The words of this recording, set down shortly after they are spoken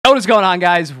What is going on,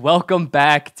 guys? Welcome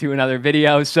back to another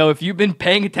video. So if you've been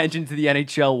paying attention to the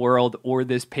NHL world or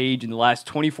this page in the last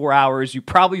 24 hours, you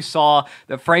probably saw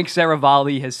that Frank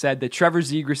Saravalli has said that Trevor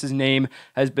Zegras' name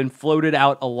has been floated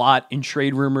out a lot in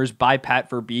trade rumors by Pat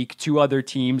Verbeek to other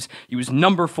teams. He was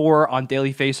number 4 on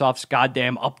Daily Faceoff's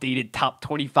goddamn updated top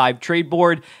 25 trade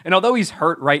board. And although he's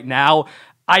hurt right now,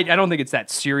 I don't think it's that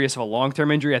serious of a long-term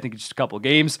injury. I think it's just a couple of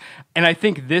games. And I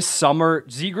think this summer,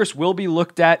 Zegras will be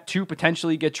looked at to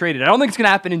potentially get traded. I don't think it's going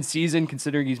to happen in season,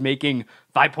 considering he's making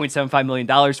 $5.75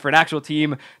 million for an actual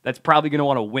team that's probably going to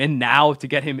want to win now to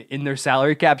get him in their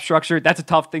salary cap structure. That's a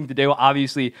tough thing to do.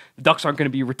 Obviously, the Ducks aren't going to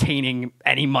be retaining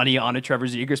any money on a Trevor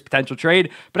Zegras potential trade.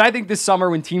 But I think this summer,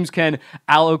 when teams can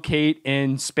allocate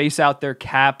and space out their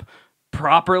cap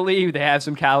properly, they have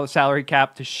some salary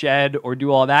cap to shed or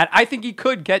do all that, I think he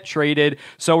could get traded.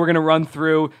 So we're going to run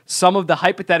through some of the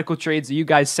hypothetical trades that you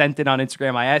guys sent in on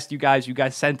Instagram. I asked you guys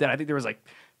sent it. I think there was like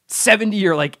 70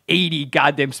 or like 80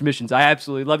 goddamn submissions. I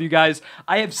absolutely love you guys.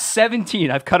 I have 17.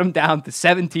 I've cut them down to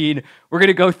 17. We're going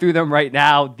to go through them right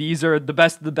now. These are the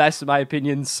best of the best, in my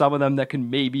opinion. Some of them that can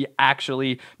maybe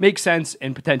actually make sense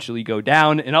and potentially go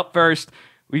down. And up first,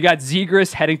 we got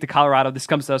Zegras heading to Colorado. This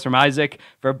comes to us from Isaac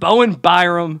for Bowen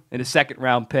Byram and a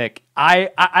second-round pick.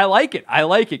 I like it. I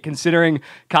like it, considering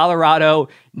Colorado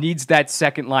needs that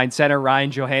second-line center.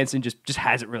 Ryan Johansson just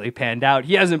hasn't really panned out.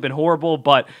 He hasn't been horrible,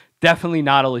 but definitely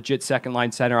not a legit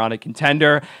second-line center on a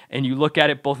contender. And you look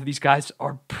at it, both of these guys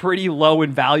are pretty low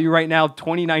in value right now.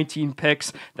 2019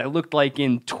 picks that looked like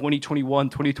in 2021,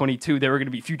 2022, they were going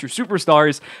to be future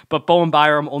superstars. But Bowen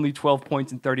Byram, only 12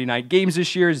 points in 39 games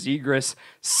this year. Zegras,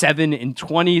 7 in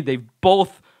 20. They've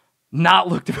both not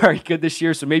looked very good this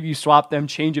year, so maybe you swap them,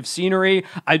 change of scenery.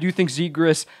 I do think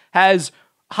Zegras has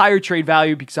higher trade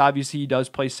value because obviously he does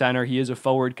play center. He is a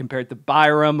forward compared to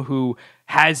Byram, who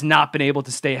has not been able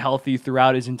to stay healthy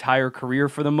throughout his entire career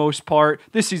for the most part.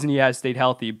 This season he has stayed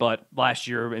healthy, but last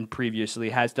year and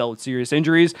previously has dealt with serious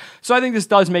injuries. So I think this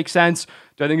does make sense.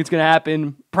 Do I think it's going to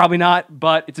happen? Probably not,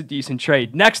 but it's a decent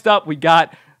trade. Next up, we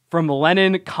got from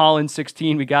Lennon Collins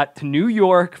 16, we got to New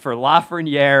York for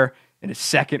Lafreniere and a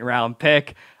second-round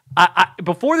pick.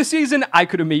 Before the season, I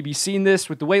could have maybe seen this.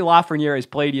 With the way Lafreniere has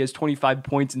played, he has 25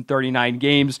 points in 39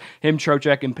 games. Him,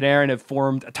 Trocheck, and Panarin have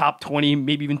formed a top 20,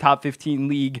 maybe even top 15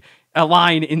 league, a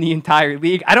line in the entire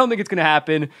league. I don't think it's going to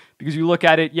happen because you look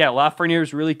at it, yeah,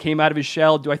 Lafreniere's really came out of his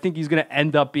shell. Do I think he's going to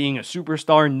end up being a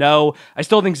superstar? No. I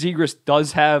still think Zegras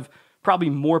does have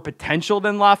probably more potential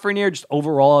than Lafreniere, just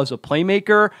overall as a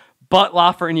playmaker. But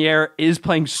Lafreniere is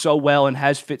playing so well and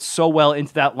has fit so well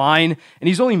into that line. And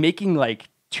he's only making like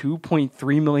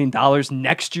 $2.3 million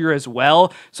next year as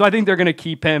well. So I think they're going to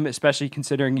keep him, especially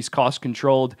considering he's cost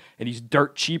controlled and he's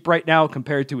dirt cheap right now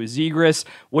compared to a Zegras.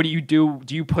 What do you do?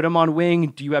 Do you put him on wing?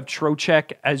 Do you have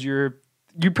Trocheck as your...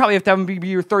 You probably have to have him be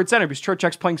your third center because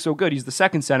Trocheck's playing so good. He's the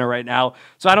second center right now.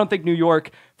 So I don't think New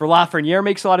York for Lafreniere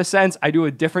makes a lot of sense. I do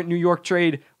a different New York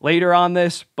trade later on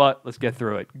this, but let's get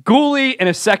through it. Gooley and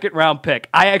a second-round pick.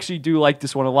 I actually do like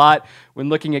this one a lot when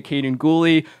looking at Caden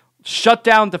Gooley.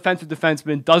 Shutdown defensive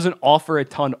defenseman, doesn't offer a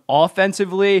ton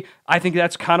offensively. I think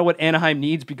that's kind of what Anaheim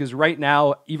needs because right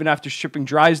now, even after shipping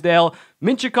Drysdale,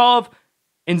 Mintyukov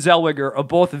and Zellweger are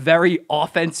both very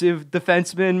offensive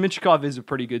defensemen. Mintyukov is a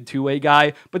pretty good two-way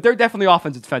guy, but they're definitely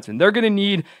offensive defensemen. They're going to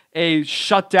need a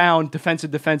shutdown defensive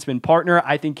defenseman partner.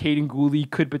 I think Caden Gooley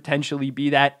could potentially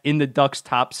be that in the Ducks'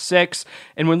 top 6.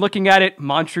 And when looking at it,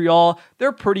 Montreal,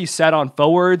 they're pretty set on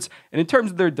forwards. And in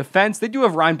terms of their defense, they do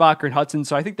have Reinbacher and Hudson,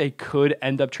 so I think they could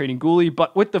end up trading Gooley.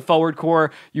 But with the forward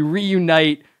core, you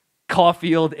reunite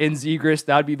Caulfield and Zegras.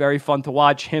 That would be very fun to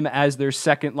watch him as their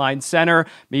second-line center,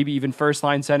 maybe even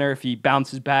first-line center if he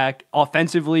bounces back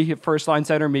offensively. First-line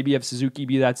center, maybe have Suzuki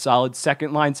be that solid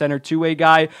second-line center, two-way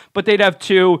guy, but they'd have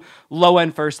 2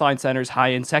 low-end first-line centers,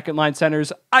 high-end second-line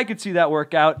centers. I could see that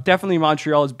work out. Definitely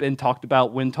Montreal has been talked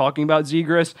about when talking about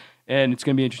Zegras, and it's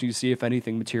going to be interesting to see if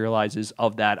anything materializes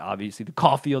of that. Obviously, the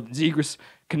Caulfield and Zegras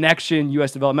connection,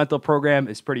 U.S. developmental program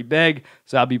is pretty big,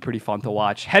 so that'll be pretty fun to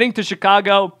watch. Heading to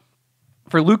Chicago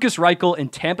for Lucas Reichel in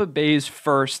Tampa Bay's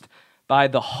first by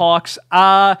the Hawks.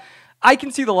 I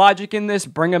can see the logic in this.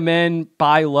 Bring him in,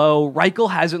 buy low.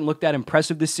 Reichel hasn't looked that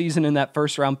impressive this season, and that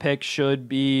first-round pick should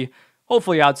be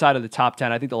hopefully outside of the top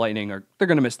 10. I think the Lightning they're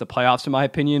going to miss the playoffs in my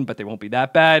opinion, but they won't be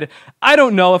that bad. I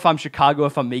don't know if I'm Chicago,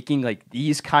 if I'm making like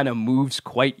these kind of moves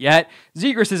quite yet.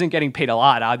 Zegras isn't getting paid a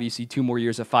lot. Obviously, 2 more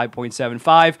years of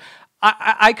 5.75.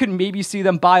 I could maybe see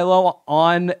them buy low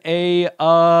on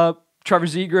a Trevor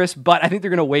Zegras, but I think they're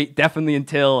going to wait definitely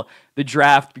until the the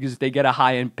draft, because if they get a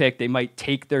high-end pick, they might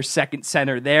take their second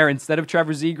center there instead of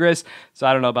Trevor Zegras. So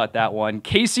I don't know about that one.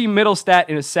 Casey Middlestat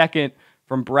in a second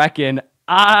from Brecken.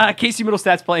 Casey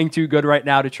Middlestat's playing too good right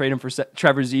now to trade him for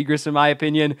Trevor Zegras, in my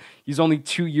opinion. He's only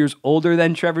 2 years older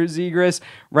than Trevor Zegras.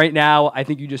 Right now, I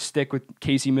think you just stick with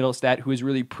Casey Middlestat, who has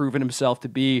really proven himself to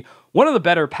be one of the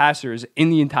better passers in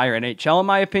the entire NHL, in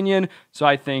my opinion. So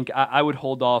I think I would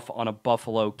hold off on a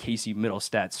Buffalo Casey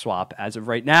Middlestat swap as of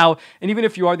right now. And even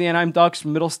if you are the Anaheim Ducks,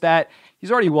 Middlestat,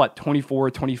 he's already,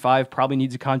 24, 25, probably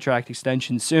needs a contract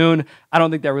extension soon. I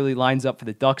don't think that really lines up for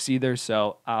the Ducks either,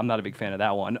 so I'm not a big fan of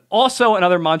that one. Also,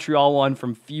 another Montreal one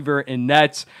from Fever and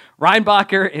Nets.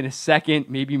 Reinbacher in a second,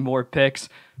 maybe more picks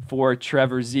for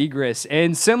Trevor Zegras.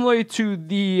 And similar to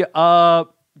the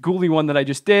Gooley one that I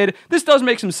just did, this does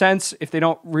make some sense if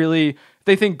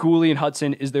they think Gooley and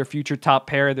Hudson is their future top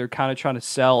pair. They're kind of trying to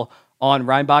sell on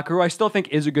Reinbacher, who I still think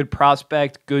is a good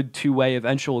prospect, good two-way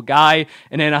eventual guy,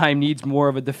 and Anaheim needs more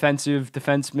of a defensive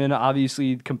defenseman,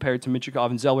 obviously, compared to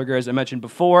Michikov and Zellweger, as I mentioned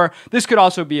before. This could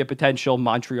also be a potential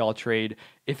Montreal trade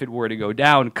if it were to go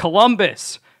down.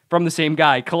 Columbus, from the same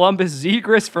guy. Columbus,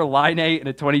 Zegras for Laine in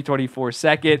a 2024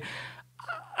 second.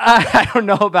 I don't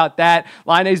know about that.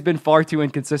 Laine's been far too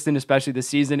inconsistent, especially this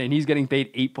season, and he's getting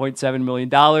paid $8.7 million.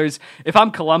 If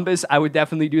I'm Columbus, I would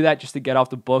definitely do that just to get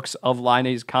off the books of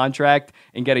Laine's contract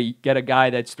and get a guy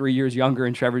that's 3 years younger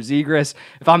in Trevor Zegras.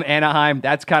 If I'm Anaheim,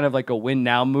 that's kind of like a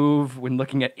win-now move when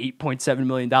looking at $8.7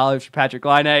 million for Patrick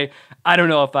Laine. I don't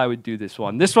know if I would do this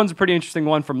one. This one's a pretty interesting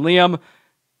one from Liam.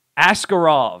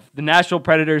 Askarov, the Nashville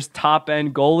Predators'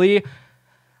 top-end goalie.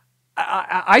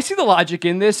 I see the logic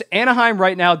in this. Anaheim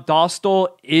right now, Dostal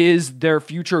is their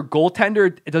future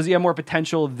goaltender. Does he have more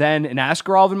potential than an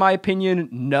Askarov, in my opinion?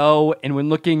 No. And when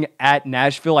looking at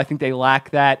Nashville, I think they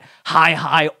lack that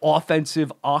high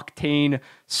offensive octane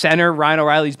center. Ryan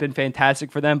O'Reilly's been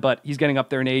fantastic for them, but he's getting up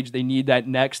there in age. They need that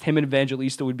next. Him and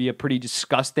Evangelista would be a pretty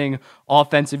disgusting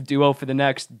offensive duo for the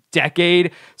next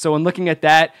decade. So when looking at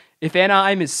that, if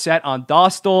Anaheim is set on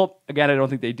Dostal, again, I don't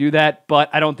think they do that,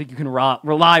 but I don't think you can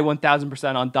rely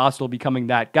 1,000% on Dostal becoming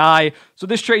that guy. So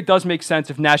this trade does make sense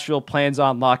if Nashville plans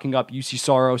on locking up UC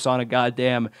Saros on a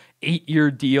goddamn 8-year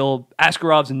deal.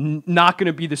 Askarov's not going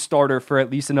to be the starter for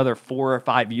at least another 4 or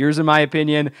 5 years, in my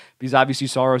opinion, because obviously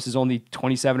Saros is only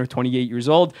 27 or 28 years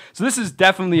old. So this is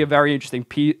definitely a very interesting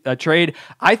trade.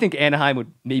 I think Anaheim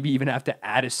would maybe even have to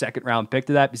add a second-round pick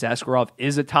to that because Askarov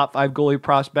is a top-5 goalie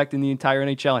prospect in the entire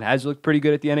NHL and has looked pretty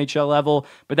good at the NHL level.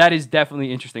 But that is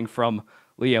definitely interesting from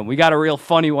Liam. We got a real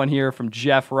funny one here from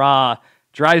Jeff Ra.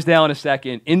 Drysdale in a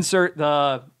second. Insert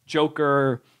the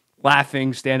Joker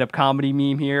laughing stand-up comedy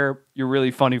meme here. You're really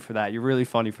funny for that. You're really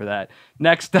funny for that.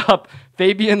 Next up,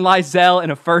 Fabian Lysell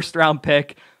and a first-round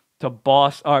pick to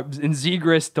Boston, in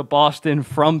Zegras to Boston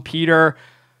from Peter.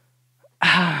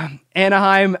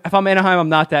 Anaheim. If I'm Anaheim, I'm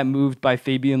not that moved by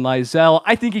Fabian Lysell.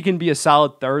 I think he can be a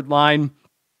solid third line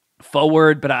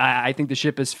forward, but I think the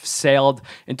ship has sailed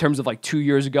in terms of like 2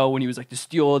 years ago when he was like the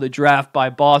steal of the draft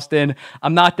by Boston.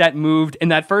 I'm not that moved.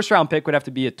 And that first round pick would have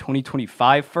to be a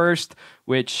 2025 first,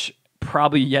 which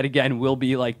probably yet again will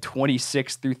be like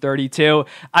 26 through 32.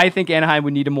 I think Anaheim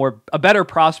would need a better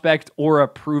prospect or a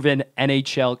proven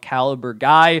NHL caliber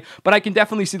guy, but I can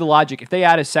definitely see the logic. If they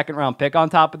add a second round pick on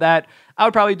top of that, I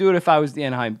would probably do it if I was the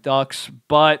Anaheim Ducks,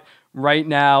 but right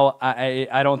now,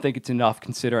 I don't think it's enough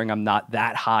considering I'm not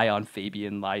that high on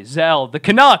Fabian Lysell. The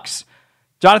Canucks,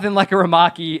 Jonathan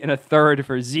Lekkerimäki in a third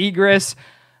for Zegras.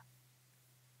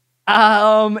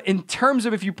 In terms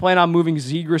of if you plan on moving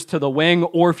Zegras to the wing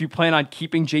or if you plan on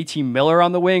keeping JT Miller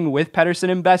on the wing with Pettersson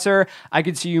and Besser, I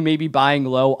could see you maybe buying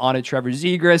low on a Trevor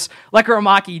Zegras.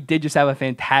 Lekkerimäki did just have a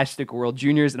fantastic World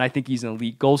Juniors, and I think he's an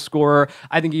elite goal scorer.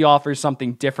 I think he offers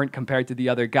something different compared to the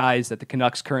other guys that the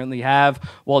Canucks currently have.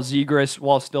 While Zegras,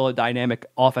 while still a dynamic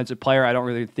offensive player, I don't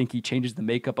really think he changes the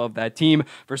makeup of that team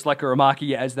versus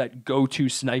Lekkerimäki as that go-to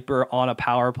sniper on a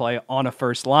power play on a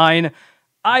first line.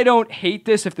 I don't hate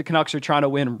this if the Canucks are trying to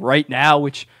win right now,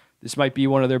 which this might be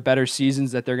one of their better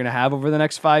seasons that they're going to have over the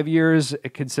next 5 years,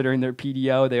 considering their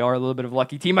PDO. They are a little bit of a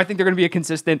lucky team. I think they're going to be a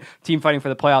consistent team fighting for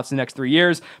the playoffs the next 3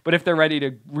 years. But if they're ready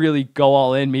to really go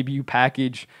all in, maybe you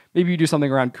do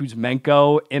something around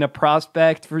Kuzmenko in a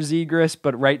prospect for Zegras.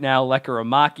 But right now,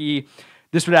 Lekkerimäki,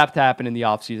 this would have to happen in the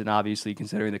offseason, obviously,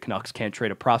 considering the Canucks can't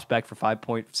trade a prospect for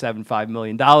 $5.75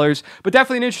 million. But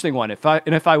definitely an interesting one. If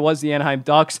I was the Anaheim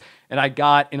Ducks and I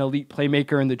got an elite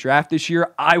playmaker in the draft this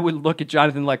year, I would look at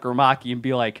Jonathan Lekkerimäki and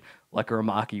be like,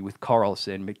 Lekkerimäki with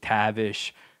Carlson,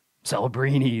 McTavish,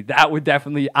 Celebrini, that would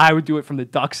definitely, I would do it from the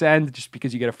Ducks end just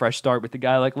because you get a fresh start with a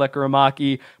guy like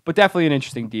Lekaramaki, but definitely an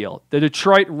interesting deal. The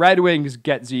Detroit Red Wings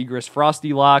get Zegras,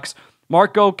 Frosty Locks,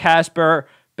 Marco Kasper,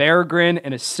 Berggren,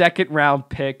 and a second-round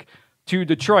pick to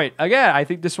Detroit. Again, I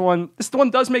think this one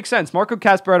does make sense. Marco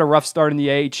Kasper had a rough start in the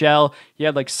AHL. He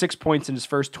had like 6 points in his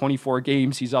first 24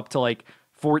 games. He's up to like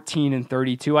 14 and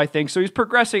 32, I think. So he's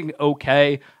progressing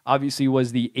okay. Obviously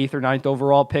was the 8th or 9th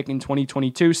overall pick in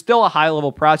 2022. Still a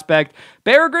high-level prospect.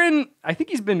 Berggren, I think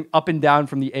he's been up and down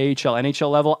from the AHL,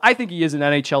 NHL level. I think he is an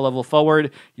NHL level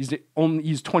forward. He's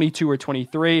 22 or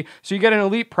 23. So you get an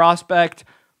elite prospect,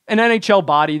 an NHL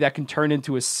body that can turn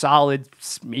into a solid,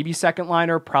 maybe second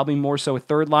liner, probably more so a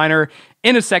third liner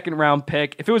in a second round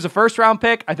pick. If it was a first round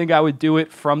pick, I think I would do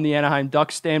it from the Anaheim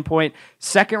Ducks standpoint.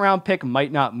 Second round pick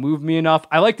might not move me enough.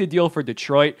 I like the deal for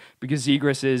Detroit because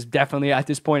Zegras is definitely at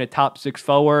this point a top 6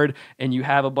 forward, and you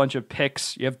have a bunch of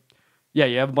picks. You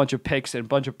have a bunch of picks and a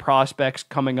bunch of prospects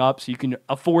coming up, so you can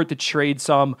afford to trade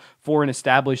some for an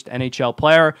established NHL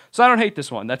player. So I don't hate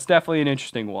this one. That's definitely an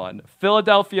interesting one.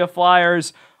 Philadelphia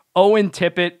Flyers, Owen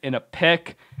Tippett in a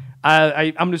pick.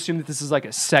 I'm going to assume that this is like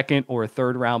a second or a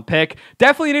third round pick.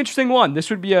 Definitely an interesting one. This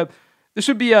would be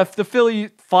the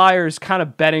Philly Flyers kind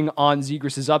of betting on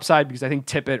Zegras' upside because I think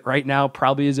Tippett right now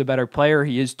probably is a better player.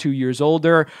 He is 2 years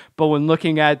older, but when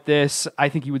looking at this, I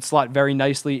think he would slot very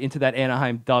nicely into that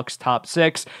Anaheim Ducks top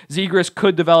 6. Zegras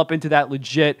could develop into that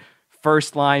legit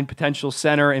first line potential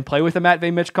center and play with a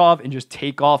Matvei Michkov and just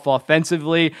take off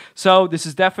offensively. So this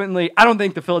is definitely, I don't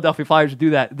think the Philadelphia Flyers would do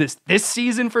that this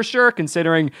season for sure,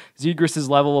 considering Zegras'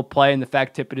 level of play and the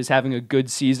fact Tippett is having a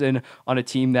good season on a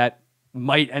team that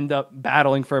might end up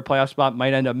battling for a playoff spot,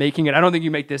 might end up making it. I don't think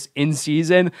you make this in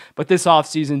season, but this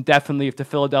offseason, definitely if the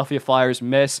Philadelphia Flyers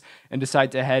miss and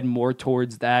decide to head more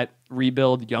towards that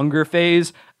rebuild younger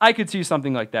phase, I could see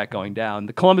something like that going down.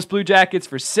 The Columbus Blue Jackets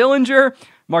for Sillinger,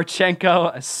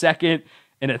 Marchenko, a second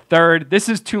and a third. This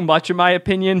is too much in my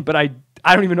opinion, but I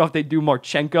don't even know if they do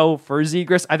Marchenko for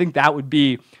Zegras. I think that would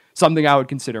be something I would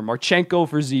consider. Marchenko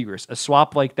for Zegras, a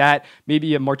swap like that,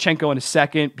 maybe a Marchenko in a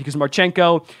second, because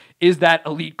Marchenko is that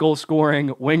elite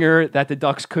goal-scoring winger that the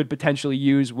Ducks could potentially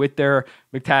use with their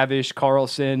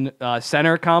McTavish-Carlson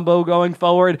center combo going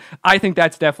forward. I think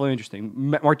that's definitely interesting.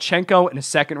 Marchenko in a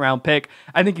second-round pick.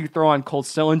 I think you throw on Cole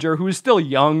Sillinger, who is still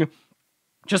young,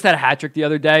 just had a hat trick the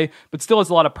other day, but still has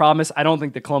a lot of promise. I don't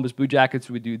think the Columbus Blue Jackets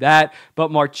would do that,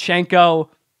 but Marchenko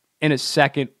in a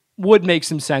second would make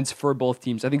some sense for both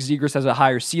teams. I think Zegras has a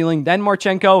higher ceiling than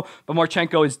Marchenko, but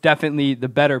Marchenko is definitely the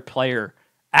better player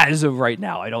as of right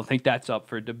now. I don't think that's up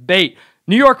for debate.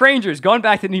 New York Rangers, going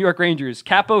back to New York Rangers,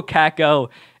 Capo Kakko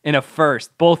in a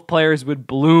first. Both players would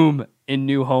bloom in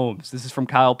new homes. This is from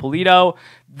Kyle Polito.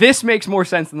 This makes more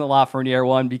sense than the Lafreniere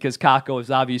one because Kakko has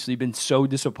obviously been so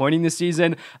disappointing this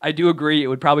season. I do agree it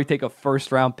would probably take a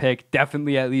first-round pick,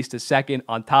 definitely at least a second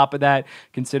on top of that,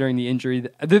 considering the injury.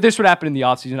 This would happen in the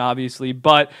offseason, obviously,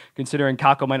 but considering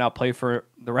Kakko might not play for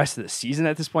the rest of the season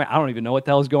at this point, I don't even know what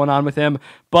the hell is going on with him,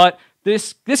 but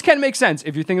this can make sense.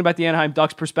 If you're thinking about the Anaheim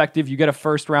Ducks perspective, you get a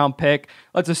first-round pick.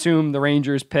 Let's assume the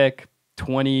Rangers pick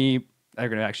 20. They're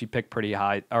going to actually pick pretty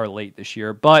high or late this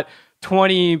year, but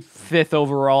 25th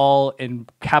overall in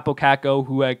Capo Kakko,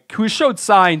 who showed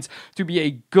signs to be a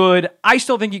good, I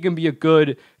still think he can be a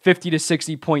good 50 to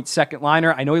 60 point second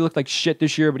liner. I know he looked like shit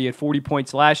this year, but he had 40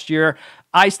 points last year.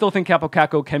 I still think Capo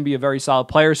Kakko can be a very solid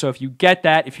player. So if you get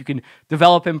that, if you can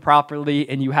develop him properly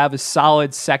and you have a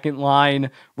solid second line,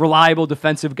 reliable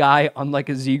defensive guy, unlike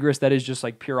a Zegras that is just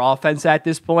like pure offense at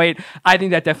this point, I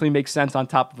think that definitely makes sense on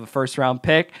top of a first round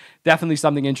pick. Definitely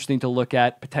something interesting to look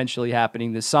at potentially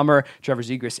happening this summer. Trevor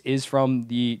Zegras is from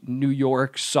the New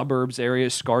York suburbs area,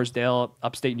 Scarsdale,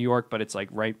 upstate New York, but it's like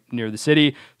right near the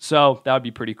city. So that would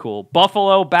be pretty cool.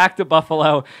 Buffalo, back to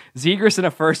Buffalo. Zegras in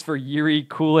a first for Yuri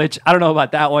Kulich. I don't know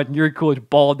about that one. Yuri Kulich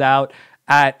balled out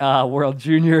at World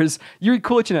Juniors. Yuri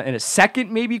Kulich in a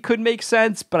second maybe could make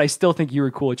sense, but I still think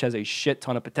Yuri Kulich has a shit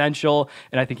ton of potential,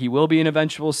 and I think he will be an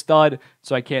eventual stud,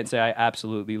 so I can't say I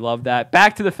absolutely love that.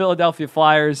 Back to the Philadelphia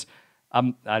Flyers. I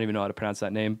don't even know how to pronounce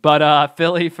that name, but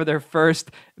Philly for their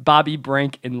first, Bobby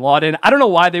Brink and Lawton. I don't know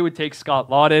why they would take Scott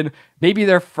Lawton. Maybe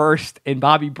their first and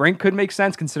Bobby Brink could make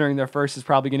sense, considering their first is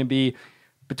probably going to be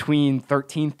between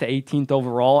 13th to 18th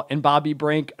overall, and Bobby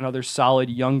Brink, another solid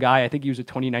young guy. I think he was a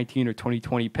 2019 or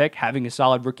 2020 pick, having a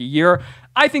solid rookie year.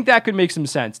 I think that could make some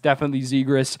sense. Definitely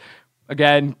Zegras,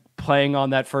 again, playing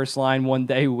on that first line one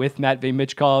day with Matvei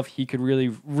Michkov. He could really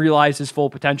realize his full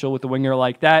potential with a winger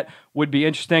like that. Would be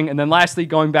interesting. And then lastly,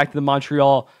 going back to the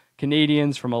Montreal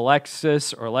Canadiens from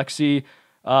Alexi,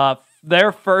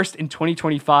 their first in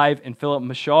 2025 and Philip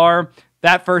Machar.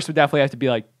 that first would definitely have to be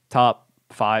like top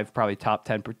 5, probably top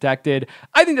 10 protected.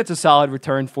 I think that's a solid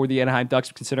return for the Anaheim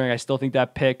Ducks, considering I still think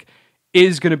that pick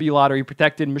is going to be lottery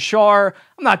protected. Machar,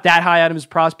 I'm not that high on him as a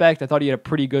prospect. I thought he had a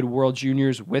pretty good World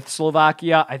Juniors with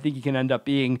Slovakia. I think he can end up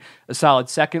being a solid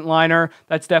second liner.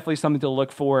 That's definitely something to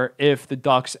look for if the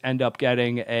Ducks end up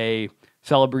getting a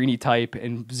Celebrini type,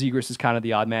 and Zegras is kind of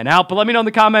the odd man out. But let me know in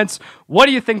the comments, what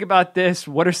do you think about this?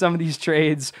 What are some of these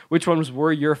trades? Which ones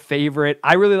were your favorite?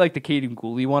 I really like the Caden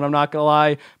Gooley one, I'm not going to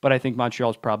lie, but I think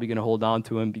Montreal's probably going to hold on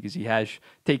to him because he has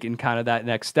taken kind of that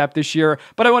next step this year.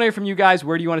 But I want to hear from you guys.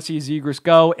 Where do you want to see Zegras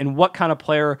go, and what kind of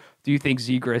player do you think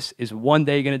Zegras is one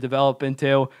day going to develop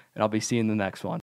into? And I'll be seeing the next one.